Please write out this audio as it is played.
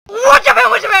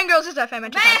kills is if I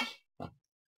mentioned Back!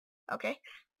 Okay.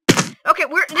 Okay,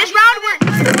 this round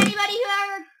anybody who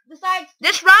ever decides.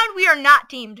 This round we are not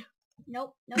teamed.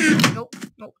 Nope. Nope.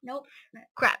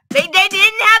 Crap. They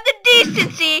didn't have the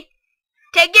decency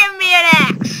to give me an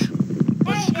axe.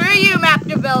 Well, Hey, screw you, map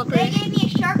developers. They gave me a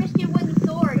sharp as steel wooden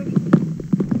sword.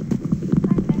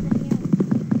 I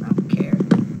don't care.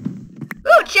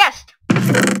 Ooh, chest.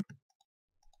 Oh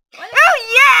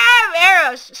yeah, I have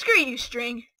arrows. Screw you,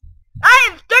 string. I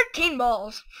have 13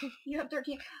 balls. You have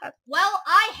 13. Well,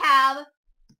 I have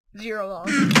 0 balls.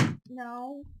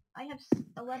 No, I have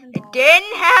 11 I balls.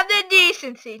 didn't have the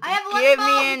decency to I have 11 give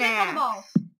balls. me an You have 11 axe. balls.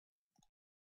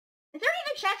 Is there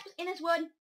even chests in this wood?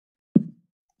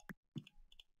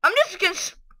 I'm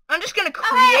just gonna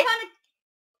create. Oh, hey, I found a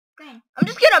thing. I'm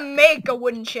just gonna make a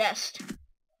wooden chest.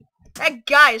 That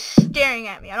guy is staring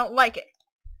at me. I don't like it.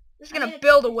 I'm just gonna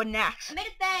build a wooden axe. I made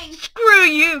a thing. Screw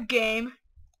you, game.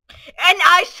 And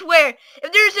I swear,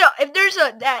 if there's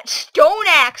that stone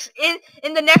axe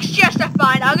in the next chest I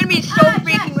find, I'm gonna be so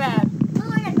freaking mad.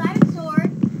 Look, I got a diamond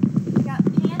sword. I got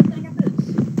pants and I got boots.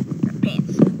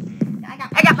 Pants.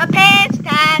 I got my pants,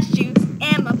 tie shoes,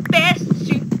 and my best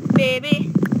suit, baby.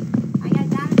 I got a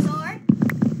diamond sword.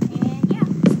 And yeah.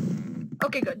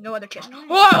 Okay, good. No other chest.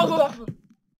 Whoa!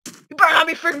 You better not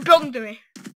be freaking building to me.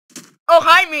 Oh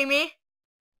hi, Mimi.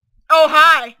 Oh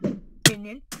hi,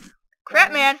 Minion.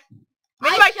 Crap, man.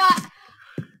 I shot.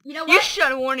 You know what? You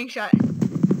shot a warning shot.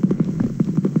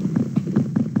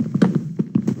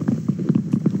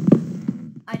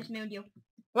 I just mooned you.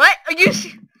 What? Are you?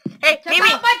 Hey, Took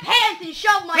Mimi. out my pants and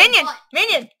shoved my Minion. butt.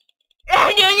 Minion. You're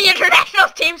on the international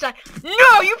team side.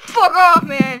 No, you fuck off,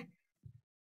 man.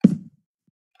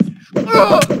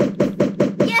 Ugh.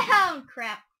 Yeah,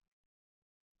 crap.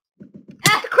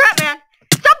 Crap, man.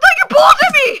 Stop throwing your balls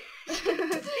at me.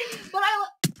 But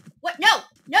what? No,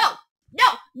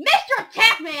 Mr.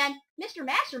 Attackman, Mr.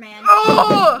 Masterman.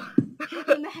 Oh.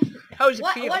 How does it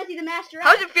What? feel? What is he the master of?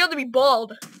 How does it feel to be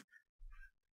bald?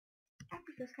 I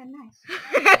think that's kind of nice.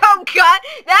 Oh God,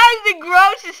 that is the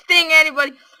grossest thing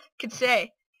anybody could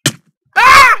say.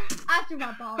 Ah! I threw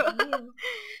my ball at you.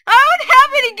 I don't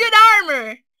have any good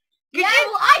armor. Yeah,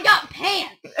 well, I got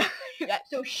pants.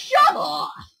 So shove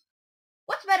off.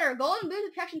 What's better, golden boots,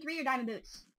 protection 3, or diamond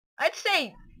boots? I'd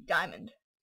say diamond.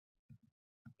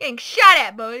 Getting shot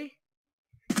at, buddy.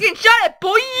 Getting shot at,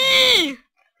 boy. You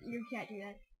can't do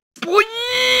that. Boy.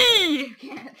 You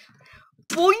can't.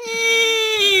 Boy.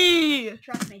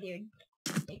 Trust me, dude.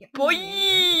 Take it from Boy.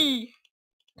 Minion.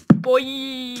 Boy.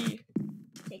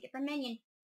 Take it from Minion.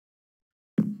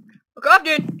 Look up,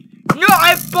 dude. No, I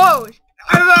have bows.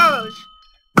 I have arrows.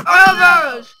 I have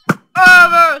arrows. I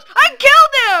have arrows. I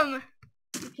killed him.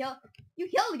 You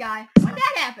killed the guy. When did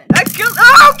that happen? I killed.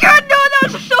 Oh God, no,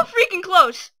 that was so freaking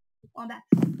close. On back.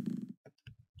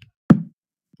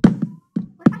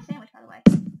 Where's my sandwich, by the way?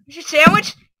 Is your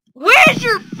sandwich? Where's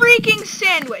your freaking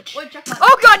sandwich? Woodchuck bud.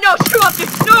 Oh God, no! Screw up, dude!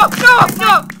 No!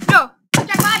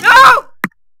 Woodchuck bud. No!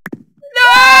 No!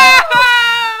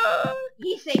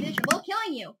 He saved this while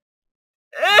killing you.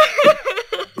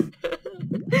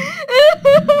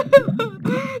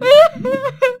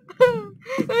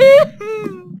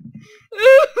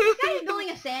 This guy is building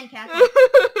a sandcastle.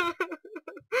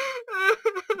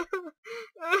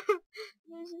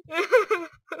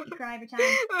 You cry every time.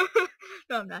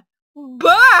 No, I'm not.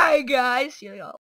 Bye, guys. See you all.